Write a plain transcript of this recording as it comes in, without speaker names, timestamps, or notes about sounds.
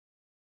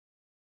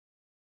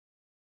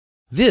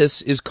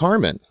This is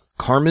Carmen.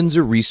 Carmen's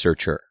a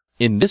researcher,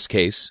 in this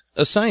case,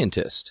 a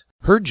scientist.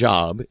 Her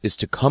job is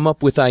to come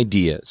up with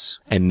ideas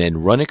and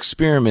then run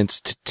experiments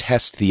to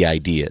test the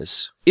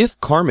ideas. If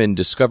Carmen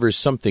discovers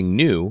something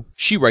new,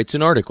 she writes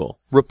an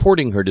article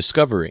reporting her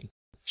discovery.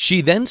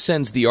 She then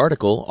sends the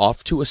article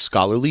off to a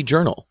scholarly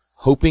journal,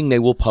 hoping they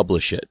will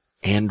publish it,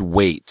 and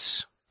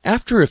waits.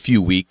 After a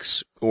few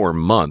weeks, or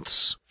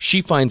months,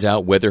 she finds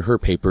out whether her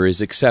paper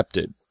is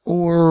accepted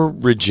or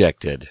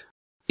rejected.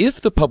 If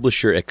the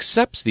publisher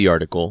accepts the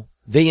article,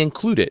 they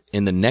include it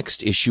in the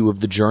next issue of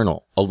the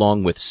journal,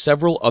 along with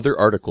several other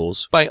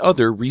articles by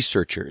other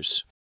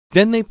researchers.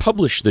 Then they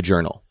publish the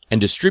journal and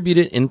distribute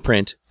it in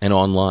print and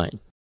online.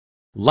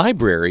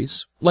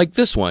 Libraries, like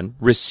this one,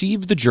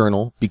 receive the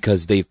journal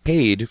because they've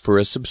paid for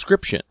a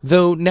subscription,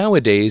 though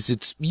nowadays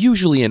it's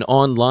usually an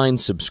online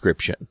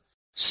subscription.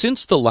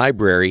 Since the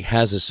library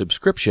has a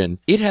subscription,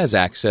 it has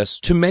access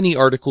to many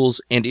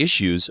articles and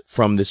issues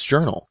from this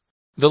journal.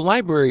 The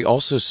library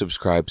also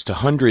subscribes to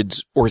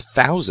hundreds or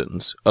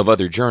thousands of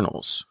other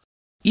journals.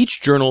 Each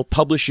journal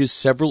publishes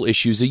several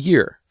issues a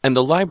year, and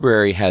the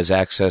library has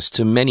access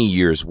to many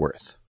years'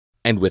 worth.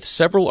 And with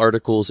several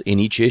articles in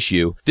each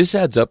issue, this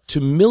adds up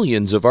to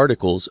millions of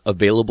articles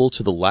available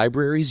to the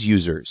library's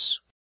users.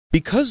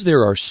 Because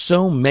there are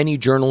so many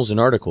journals and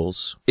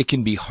articles, it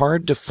can be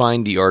hard to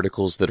find the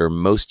articles that are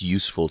most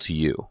useful to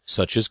you,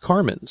 such as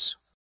Carmen's.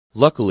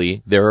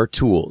 Luckily, there are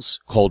tools,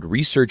 called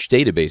research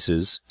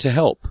databases, to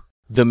help.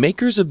 The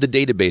makers of the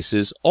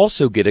databases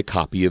also get a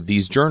copy of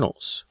these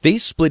journals. They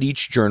split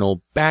each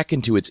journal back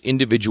into its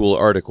individual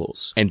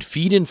articles and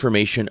feed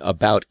information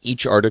about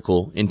each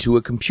article into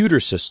a computer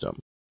system.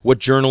 What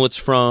journal it's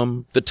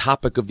from, the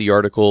topic of the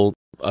article,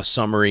 a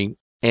summary,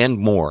 and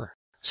more.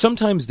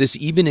 Sometimes this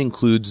even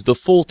includes the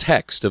full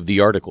text of the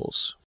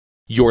articles.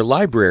 Your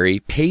library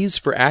pays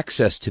for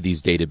access to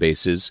these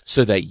databases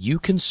so that you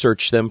can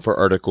search them for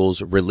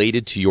articles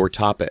related to your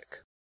topic.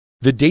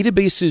 The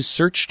database's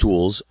search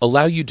tools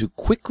allow you to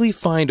quickly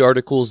find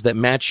articles that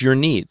match your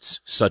needs,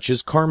 such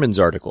as Carmen's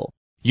article.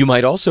 You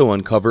might also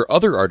uncover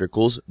other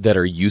articles that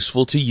are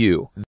useful to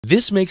you.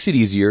 This makes it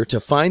easier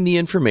to find the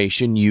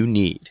information you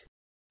need.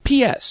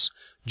 P.S.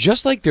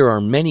 Just like there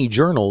are many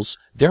journals,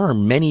 there are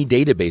many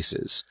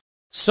databases.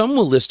 Some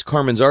will list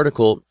Carmen's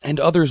article and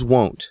others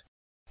won't.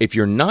 If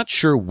you're not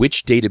sure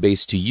which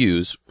database to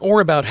use or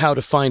about how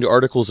to find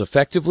articles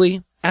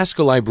effectively, ask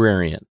a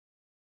librarian.